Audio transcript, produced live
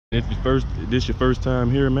If this your first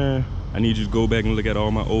time here, man, I need you to go back and look at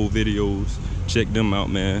all my old videos, check them out,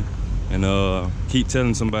 man, and keep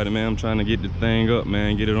telling somebody, man, I'm trying to get the thing up,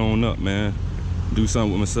 man, get it on up, man, do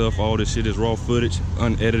something with myself. All this shit is raw footage,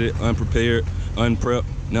 unedited, unprepared, unprepped,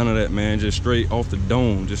 none of that, man, just straight off the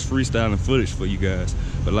dome, just freestyling footage for you guys.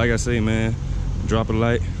 But like I say, man, drop a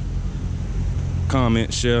like,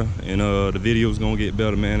 comment, share, and the video's gonna get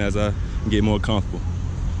better, man, as I get more comfortable.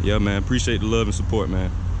 Yeah, man, appreciate the love and support,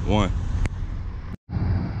 man. One.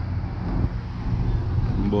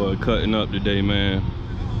 Boy, cutting up today, man.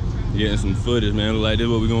 Getting some footage, man. Look like this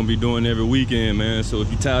is what we're gonna be doing every weekend, man. So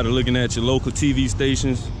if you're tired of looking at your local TV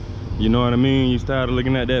stations, you know what I mean? You're tired of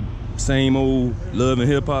looking at that same old love and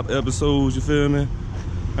hip hop episodes, you feel me?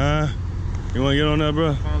 Huh? You wanna get on that,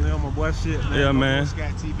 bro? Finally on my boy shit, man. Yeah, man.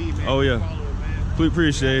 Scat TV, man. Oh, yeah. Follow it, man. We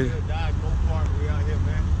appreciate it. Mopar, we out here,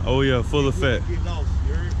 man. Oh, yeah, full effect. Get lost,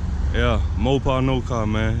 you heard? Yeah, Mopar, no car,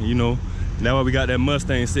 man. You know, that's why we got that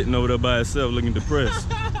Mustang sitting over there by itself looking depressed.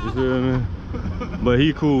 You feel me? But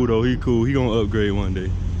he cool, though. He cool. He gonna upgrade one day.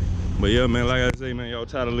 But yeah, man, like I say, man, y'all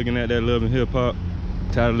tired of looking at that love and hip hop,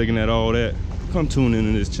 tired of looking at all that, come tune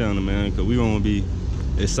into this channel, man, because we gonna be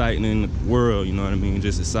exciting in the world, you know what I mean?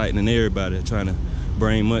 Just exciting in everybody, trying to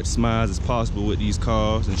bring much smiles as possible with these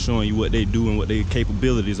cars and showing you what they do and what their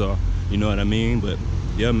capabilities are, you know what I mean? But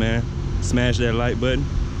yeah, man, smash that like button,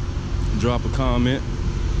 drop a comment,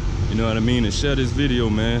 you know what I mean, and share this video,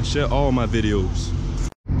 man. Share all my videos.